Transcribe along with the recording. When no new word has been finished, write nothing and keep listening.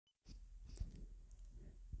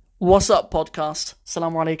What's up, podcast?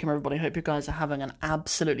 Assalamu alaikum, everybody. Hope you guys are having an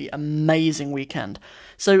absolutely amazing weekend.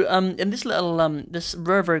 So, in this little, this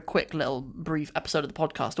very, very quick little brief episode of the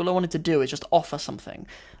podcast, all I wanted to do is just offer something,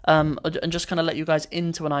 and just kind of let you guys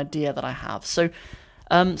into an idea that I have. So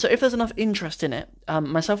if there's enough interest in it,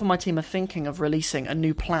 myself and my team are thinking of releasing a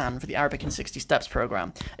new plan for the Arabic in 60 Steps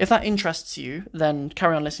program. If that interests you, then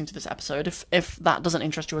carry on listening to this episode. If that doesn't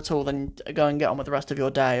interest you at all, then go and get on with the rest of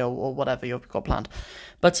your day or whatever you've got planned.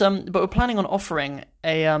 But we're planning on offering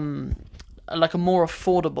a more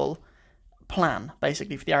affordable plan,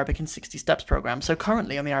 basically, for the Arabic in 60 Steps program. So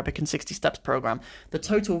currently on the Arabic in 60 Steps program, the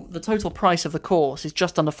total price of the course is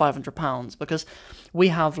just under £500 because we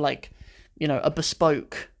have a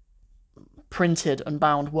bespoke printed and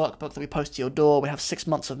bound workbook that we post to your door. We have 6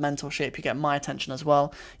 months of mentorship. You get my attention as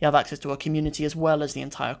well. You have access to our community as well as the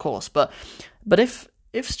entire course. But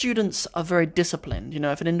if students are very disciplined,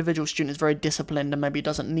 if an individual student is very disciplined and maybe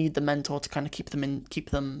doesn't need the mentor to kind of keep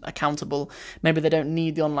them accountable, maybe they don't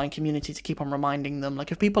need the online community to keep on reminding them.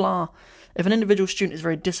 If an individual student is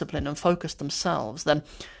very disciplined and focused themselves, then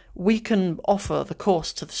we can offer the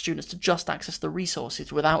course to the students to just access the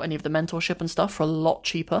resources without any of the mentorship and stuff for a lot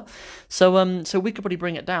cheaper. So we could probably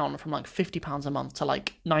bring it down from £50 a month to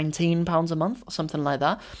 £19 a month or something like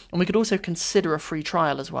that. And we could also consider a free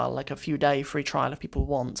trial as well, like a few day free trial if people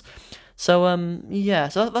want. So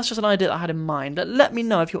so that's just an idea that I had in mind. Let me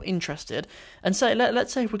know if you're interested, and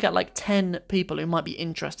let's say if we get 10 people who might be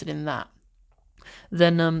interested in that,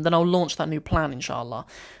 then I'll launch that new plan, inshallah.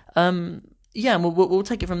 Yeah, and we'll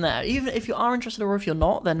take it from there. Even if you are interested or if you're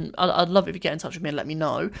not, then I'd love it if you get in touch with me and let me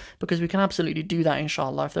know, because we can absolutely do that,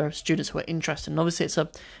 inshallah, if there are students who are interested. And obviously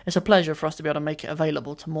it's a pleasure for us to be able to make it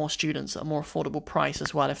available to more students at a more affordable price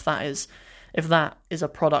as well, if that is a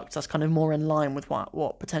product that's kind of more in line with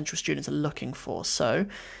what potential students are looking for.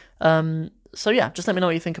 So yeah, just let me know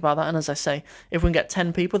what you think about that. And as I say, if we can get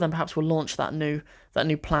 10 people, then perhaps we'll launch that new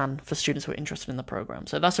plan for students who are interested in the program.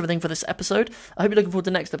 So that's everything for this episode. I hope you're looking forward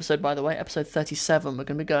to the next episode, by the way, episode 37. We're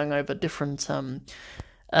going to be going over different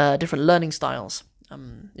learning styles,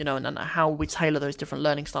 and how we tailor those different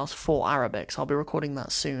learning styles for Arabic. So I'll be recording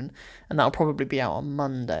that soon, and that'll probably be out on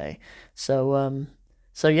Monday. So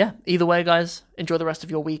yeah, either way, guys, enjoy the rest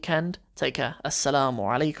of your weekend. Take care. Assalamu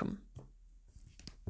alaikum.